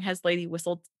long has Lady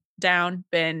Whistledown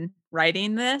been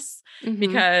writing this? Mhm.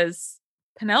 Because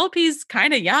Penelope's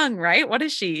kind of young, right? What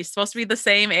is she supposed to be the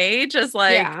same age as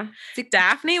like Yeah,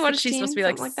 Daphne? What is she supposed to 16, be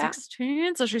like something like that.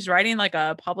 16? So she's writing like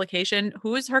a publication.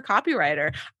 Who is her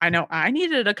copywriter? I know I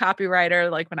needed a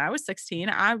copywriter like when I was 16.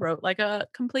 I wrote like a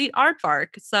complete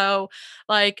aardvark. So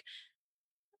like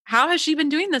how has she been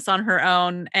doing this on her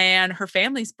own? And her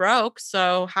family's broke.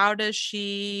 So how does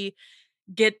she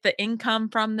get the income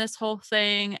from this whole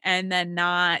thing and then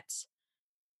not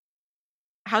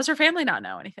how's her family not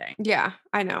know anything? Yeah,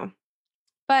 I know.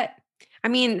 But, I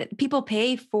mean, people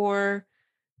pay for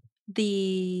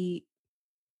the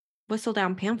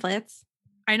Whistledown pamphlets.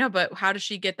 I know, but how does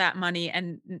she get that money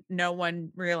and no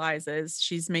one realizes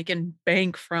she's making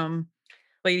bank from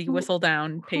Lady Who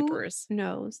Whistledown who papers?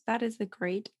 knows? That is a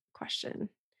great question.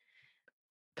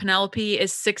 Penelope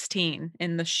is 16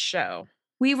 in the show.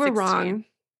 We were 16. wrong.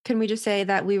 Can we just say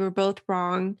that we were both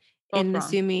wrong Both in wrong.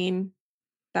 assuming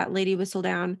that Lady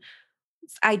Whistledown's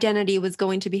identity was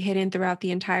going to be hidden throughout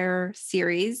the entire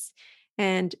series?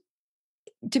 And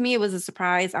to me, it was a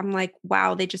surprise. I'm like,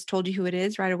 wow, they just told you who it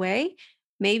is right away.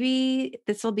 Maybe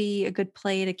this will be a good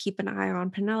play to keep an eye on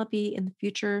Penelope in the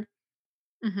future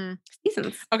Mhm.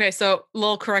 seasons. Okay, so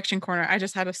little correction corner. I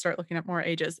just had to start looking up more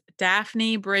ages.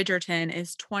 Daphne Bridgerton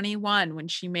is 21 when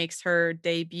she makes her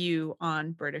debut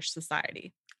on British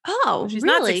Society. So Oh, she's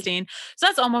not really? 16. So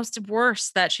that's almost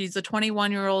worse that she's a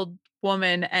 21-year-old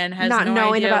woman and has Not no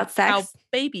knowing idea about how sex?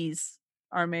 babies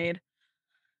are made.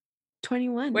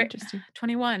 21. Where Interesting.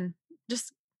 21.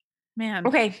 Just man,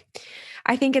 Okay.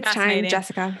 I think it's time, fascinating.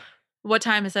 Jessica. What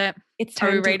time is it? It's Are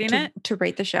we time to rating to it? to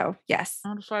rate the show. Yes.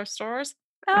 Out of 5 stars?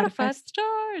 Out Out of of 5. 5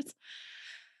 stars.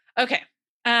 Okay.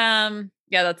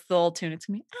 Yeah, that's the little tune. It's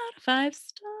gonna be out of 5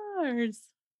 stars.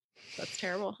 That's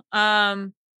terrible.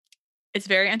 It's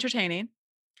very entertaining.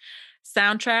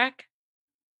 Soundtrack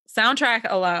soundtrack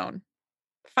alone,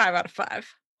 5 out of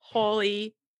 5.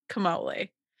 Holy camole.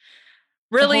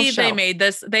 The whole Really, show.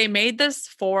 they made this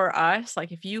for us.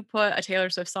 Like, if you put a Taylor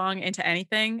Swift song into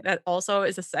anything that also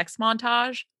is a sex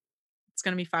montage, it's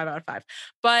gonna be 5 out of 5.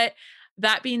 But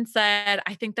that being said,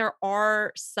 I think there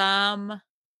are some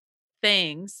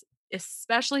things,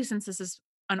 especially since this is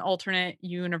an alternate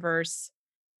universe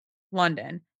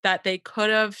London, that they could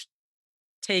have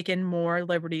taken more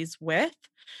liberties with.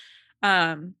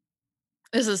 Um,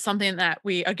 this is something that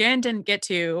we again didn't get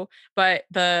to, but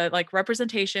the like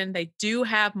representation, they do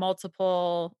have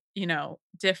multiple,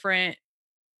 different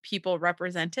people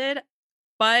represented,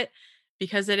 but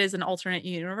because it is an alternate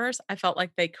universe, I felt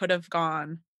like they could have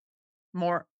gone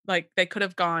more like they could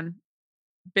have gone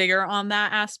bigger on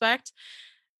that aspect.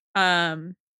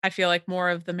 I feel like more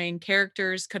of the main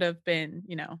characters could have been,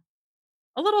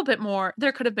 a little bit more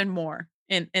there could have been more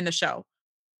in the show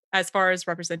as far as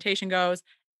representation goes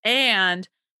and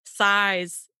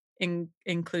size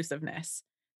inclusiveness.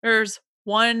 There's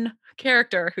one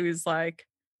character who's like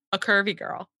a curvy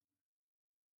girl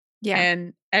Yeah.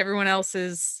 and everyone else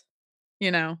is,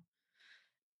 you know,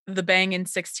 the banging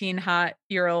 16 hot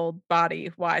year old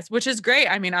body wise, which is great.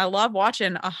 I mean, I love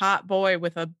watching a hot boy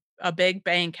with a big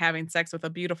bank having sex with a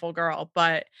beautiful girl,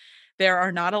 but there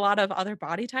are not a lot of other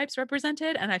body types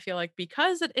represented. And I feel like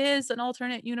because it is an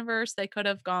alternate universe, they could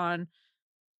have gone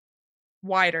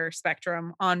wider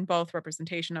spectrum on both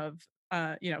representation of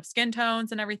skin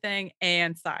tones and everything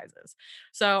and sizes.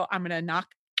 So I'm gonna knock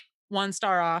one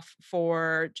star off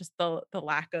for just the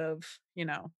lack of,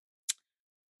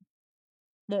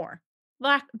 more.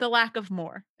 The lack of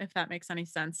more, if that makes any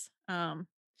sense.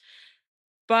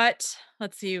 But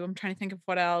let's see, I'm trying to think of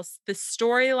what else. The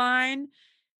storyline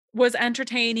was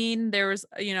entertaining. There was,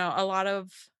 a lot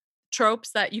of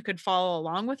tropes that you could follow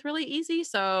along with really easy.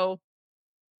 So,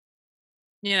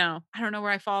 I don't know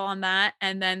where I fall on that.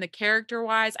 And then the character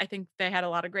wise, I think they had a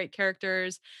lot of great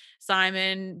characters.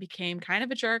 Simon became kind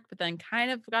of a jerk, but then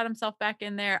kind of got himself back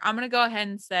in there. I'm going to go ahead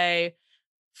and say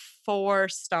 4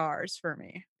 stars for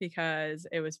me because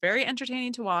it was very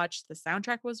entertaining to watch. The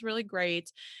soundtrack was really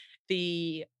great.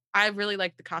 The I really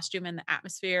liked the costume and the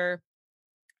atmosphere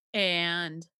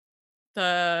and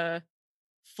the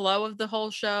flow of the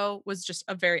whole show was just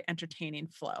a very entertaining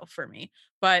flow for me.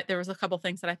 But there was a couple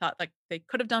things that I thought like they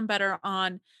could have done better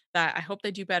on that I hope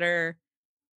they do better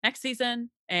next season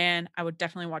and I would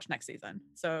definitely watch next season.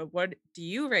 So what do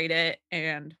you rate it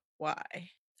and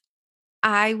why?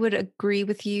 I would agree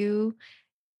with you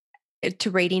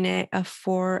to rating it a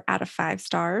 4 out of 5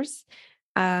 stars.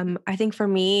 I think for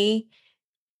me,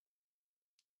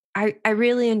 I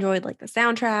really enjoyed, like, the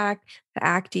soundtrack, the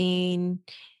acting,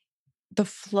 the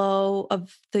flow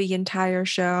of the entire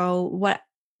show. What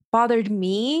bothered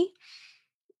me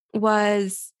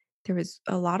was there was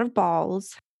a lot of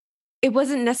balls. It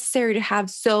wasn't necessary to have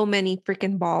so many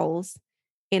freaking balls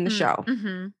in the Mm, show.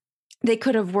 mhm. They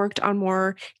could have worked on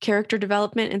more character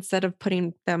development instead of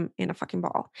putting them in a fucking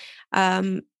ball.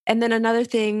 And then another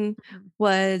thing Mhm.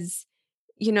 was,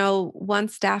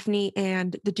 once Daphne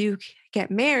and the Duke get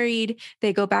married,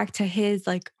 they go back to his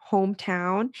like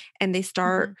hometown and they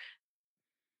start Mhm.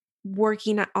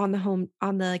 working on the home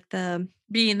on the like the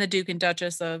Being the Duke and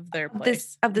Duchess of their this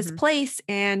place. of this Mhm. place,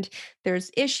 and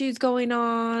there's issues going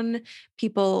on.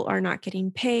 People are not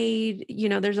getting paid.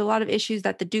 There's a lot of issues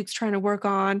that the Duke's trying to work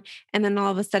on, and then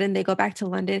all of a sudden they go back to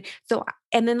London. So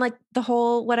and then like the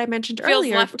whole what I mentioned Feels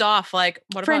earlier, left off, like,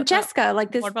 Francesca,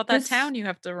 like what about that town you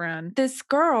have to run? this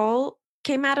girl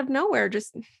came out of nowhere,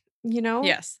 just you know.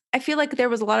 Yes. I feel like there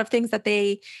was a lot of things that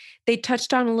they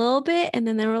touched on a little bit, and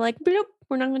then they were like, "Bloop,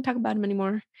 we're not going to talk about them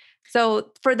anymore."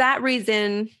 So for that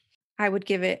reason, I would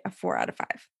give it a 4 out of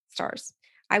 5 stars.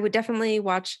 I would definitely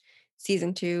watch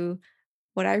season 2.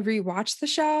 Would I rewatch the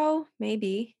show?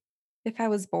 Maybe if I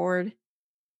was bored,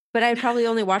 but I'd probably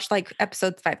only watch like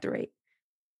episodes 5 through 8.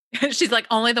 She's like,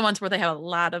 only the ones where they have a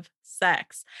lot of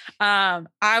sex.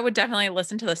 I would definitely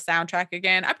listen to the soundtrack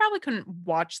again. I probably couldn't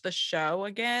watch the show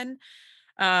again,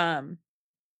 um,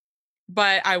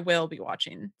 but I will be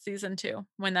watching season 2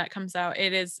 when that comes out.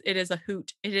 It is a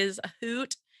hoot. It is a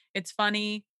hoot. It's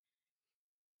funny.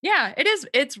 Yeah, it is.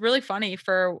 It's really funny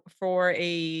for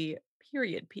a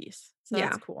period piece. So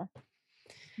that's Yeah. cool.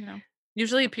 You know,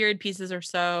 usually period pieces are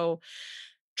so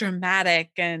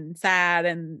dramatic and sad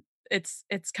and it's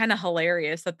kind of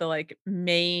hilarious that the like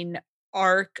main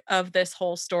arc of this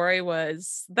whole story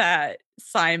was that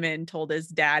Simon told his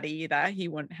daddy that he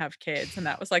wouldn't have kids and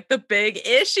that was like the big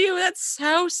issue. That's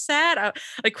so sad.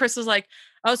 Like Chris was like,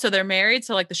 "Oh, so they're married,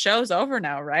 so like the show's over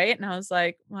now, right?" And I was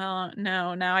like, "Well,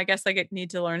 no. Now I guess need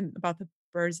to learn about the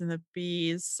birds and the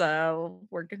bees, so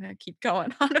we're going to keep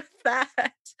going on with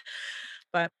that."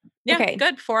 But yeah, Okay.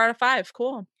 good. 4 out of 5.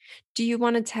 Cool. Do you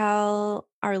want to tell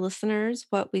our listeners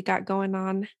what we got going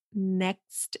on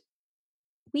next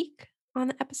week on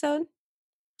the episode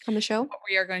on the show? What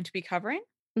we are going to be covering?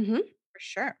 Mhm. For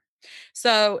sure.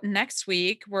 So next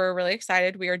week, we're really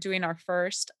excited. We are doing our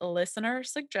first listener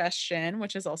suggestion,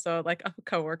 which is also like a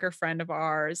coworker friend of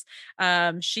ours.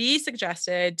 She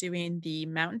suggested doing the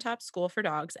Mountaintop School for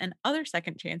Dogs and Other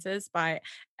Second Chances by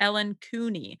Ellen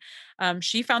Cooney.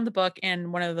 She found the book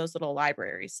in one of those little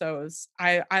libraries. So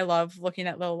I love looking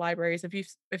at little libraries.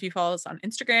 If you follow us on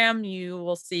Instagram, you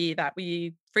will see that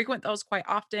we frequent those quite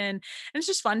often, and it's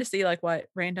just fun to see like what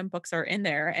random books are in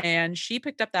there. And she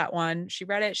picked up that one. She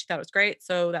read it. She thought it was great.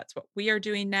 So that's what we are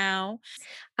doing now.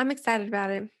 I'm excited about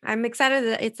it. I'm excited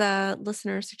that it's a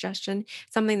listener suggestion,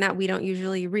 something that we don't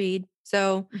usually read.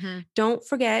 So Mhm. don't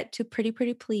forget to pretty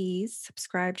please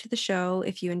subscribe to the show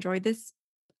if you enjoyed this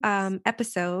Yes.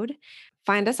 episode.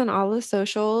 Find us on all the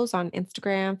socials on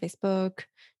Instagram, Facebook,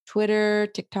 Twitter,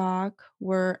 TikTok.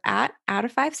 We're at Out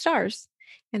of Five Stars,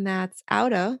 and that's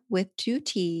Outa with two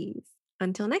T's.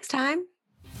 Until next time,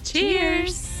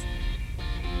 cheers. Cheers.